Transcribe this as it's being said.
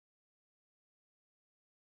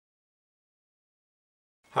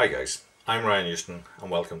Hi guys, I'm Ryan Houston and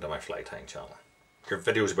welcome to my fly tying channel. Your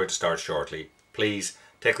video is about to start shortly. Please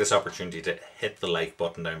take this opportunity to hit the like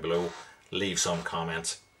button down below, leave some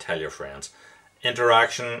comments, tell your friends.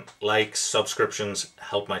 Interaction, likes, subscriptions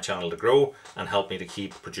help my channel to grow and help me to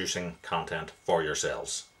keep producing content for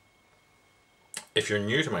yourselves. If you're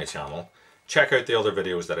new to my channel, check out the other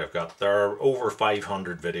videos that I've got. There are over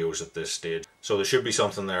 500 videos at this stage, so there should be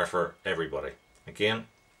something there for everybody. Again,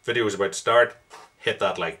 video is about to start. Hit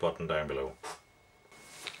that like button down below.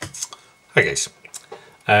 Hi guys,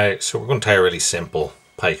 so we're going to tie a really simple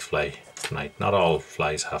pike fly tonight. Not all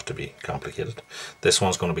flies have to be complicated. This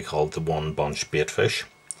one's going to be called the one bunch baitfish.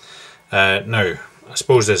 Now, I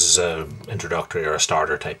suppose this is an introductory or a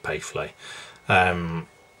starter type pike fly.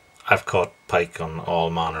 I've caught pike on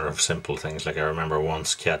all manner of simple things. Like I remember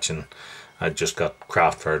once catching, I just got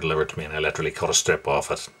craft fare delivered to me and I literally cut a strip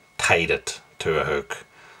off it, tied it to a hook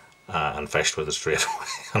and fished with it straight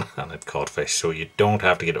away and it caught fish. So you don't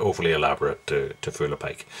have to get overly elaborate to fool a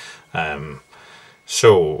pike.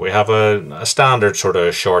 So we have a standard sort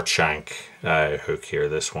of short shank hook here.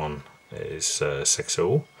 This one is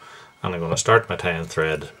 6/0 and I'm going to start my tying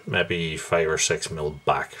thread maybe 5 or 6 mil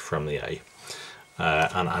back from the eye.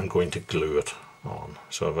 And I'm going to glue it on.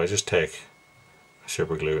 So if I just take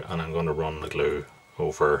super glue and I'm going to run the glue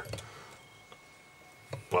over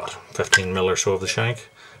what, 15 mil or so of the shank,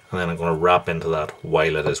 and then I'm going to wrap into that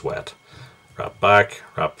while it is wet. Wrap back,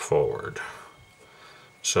 wrap forward.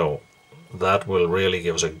 So that will really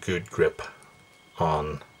give us a good grip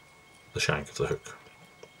on the shank of the hook,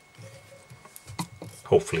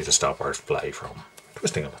 hopefully to stop our fly from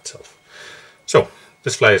twisting on itself. So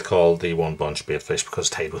this fly is called the one bunch baitfish because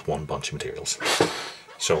it's tied with one bunch of materials.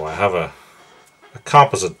 So I have a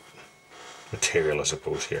composite material, I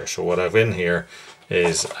suppose, here. So what I've in here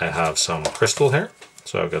is I have some crystal hair.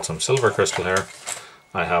 So I've got some silver crystal hair.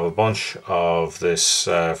 I have a bunch of this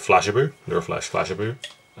flashaboo, lure flash flashaboo,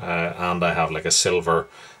 and I have like a silver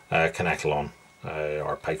connectalon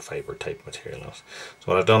or pike fiber type material. So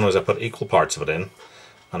what I've done is I put equal parts of it in,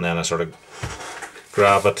 and then I sort of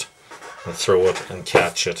grab it and throw it and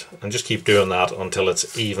catch it and just keep doing that until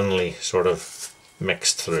it's evenly sort of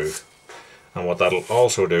mixed through. And what that'll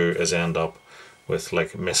also do is end up with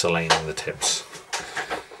like misaligning the tips.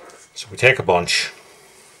 So we take a bunch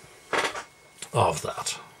of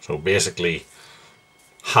that. So basically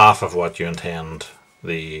half of what you intend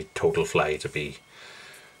the total fly to be,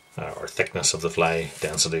 or thickness of the fly,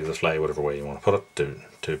 density of the fly, whatever way you want to put it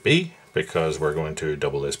to be, because we're going to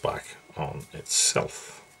double this back on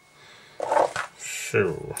itself.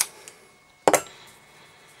 So we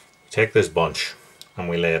take this bunch and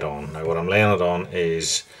we lay it on. Now what I'm laying it on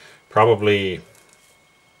is probably,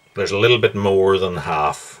 there's a little bit more than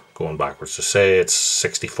half going backwards, so say it's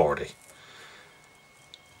 60-40.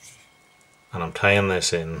 And I'm tying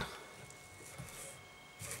this in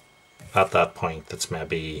at that point that's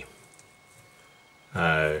maybe,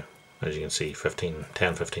 as you can see,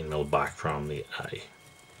 10-15 mil back from the eye.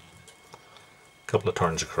 A couple of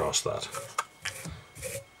turns across that.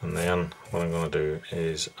 And then what I'm going to do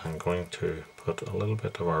is I'm going to put a little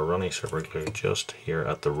bit of our runny super glue just here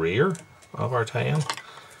at the rear of our tie-in.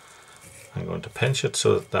 I'm going to pinch it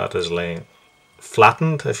so that that is laying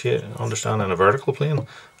flattened, if you understand, in a vertical plane,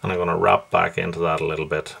 and I'm going to wrap back into that a little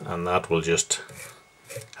bit, and that will just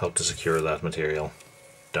help to secure that material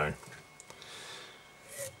down.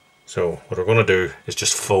 So what we're going to do is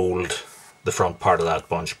just fold the front part of that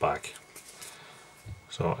bunch back.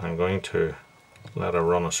 So I'm going to let a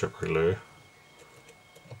run of super glue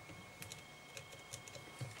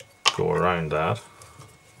go around that,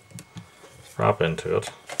 wrap into it,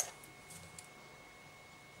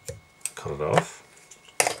 cut it off,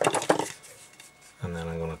 and then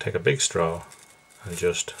I'm going to take a big straw and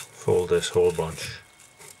just fold this whole bunch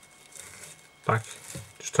back.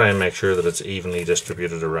 Just try and make sure that it's evenly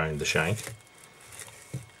distributed around the shank.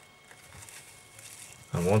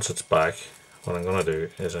 And once it's back, what I'm going to do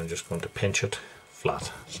is I'm just going to pinch it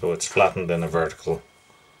flat, so it's flattened in a vertical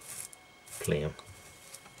plane.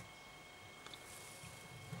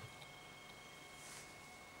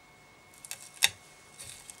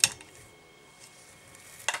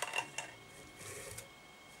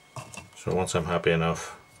 So once I'm happy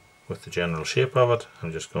enough with the general shape of it,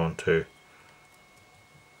 I'm just going to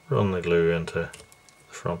run the glue into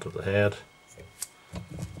the front of the head.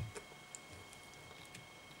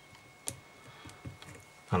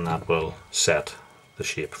 And that will set the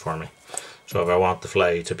shape for me. So if I want the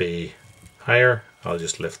fly to be higher, I'll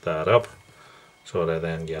just lift that up so that I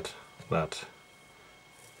then get that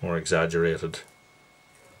more exaggerated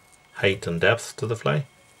height and depth to the fly.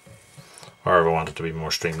 or if I want it to be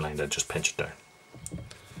more streamlined, I'd just pinch it down.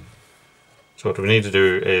 So what we need to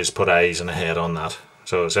do is put eyes and a head on that.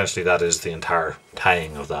 So essentially that is the entire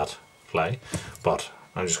tying of that fly, but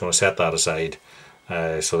I'm just going to set that aside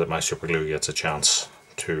so that my super glue gets a chance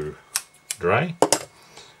to dry.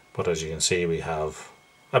 But as you can see, we have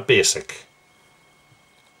a basic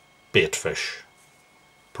baitfish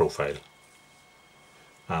profile,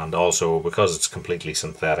 and also because it's completely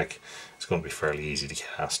synthetic, it's going to be fairly easy to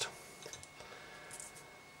cast.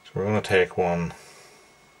 So we're going to take one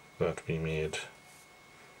that we made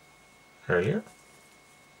earlier,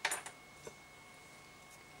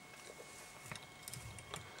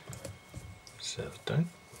 set it down,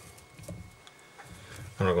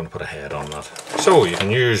 and we're going to put a head on that. So you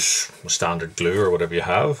can use standard glue or whatever you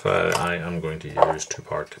have. I am going to use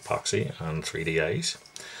 2-part epoxy and 3D eyes.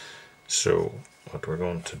 So what we're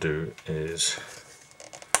going to do is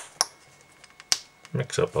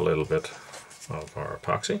mix up a little bit of our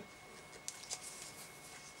epoxy.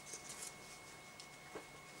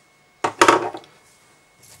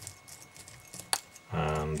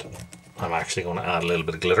 And I'm actually going to add a little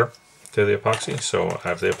bit of glitter to the epoxy. So I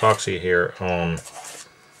have the epoxy here on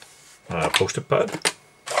a post-it pad,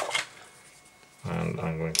 and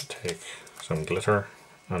I'm going to take some glitter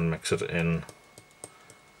and mix it in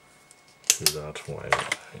to that while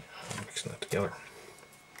I'm mixing it together.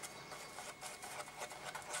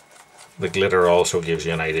 The glitter also gives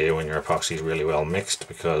you an idea when your epoxy is really well mixed,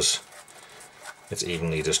 because it's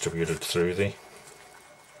evenly distributed through the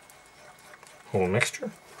whole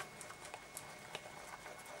mixture.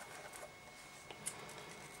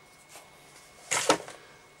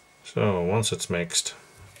 So once it's mixed,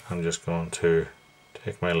 I'm just going to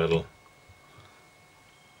take my little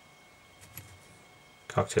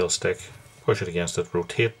cocktail stick, push it against it,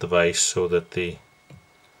 rotate the vise so that the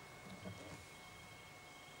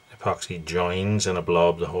epoxy joins in a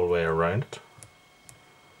blob the whole way around it.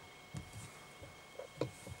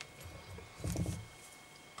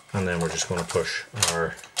 And then we're just going to push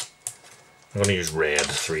our, I'm going to use red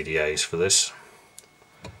 3D eyes for this.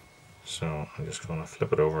 So I'm just going to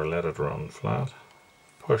flip it over, let it run flat,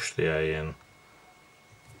 push the eye in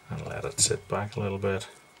and let it sit back a little bit.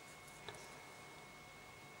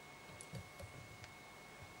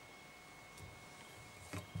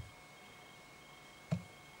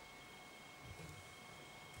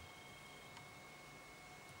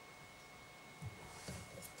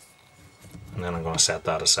 And then I'm going to set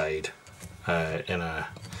that aside in a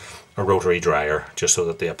rotary dryer, just so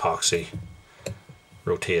that the epoxy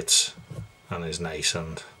rotates and is nice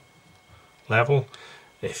and level.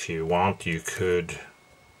 If you want, you could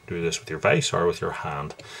do this with your vise or with your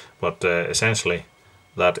hand, but essentially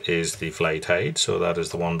that is the fly tied. So that is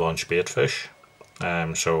the one bunch baitfish. A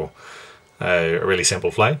really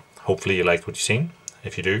simple fly. Hopefully you liked what you've seen.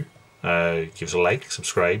 If you do, give us a like,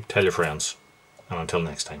 subscribe, tell your friends, and until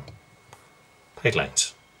next time, tight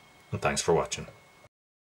lines, and thanks for watching.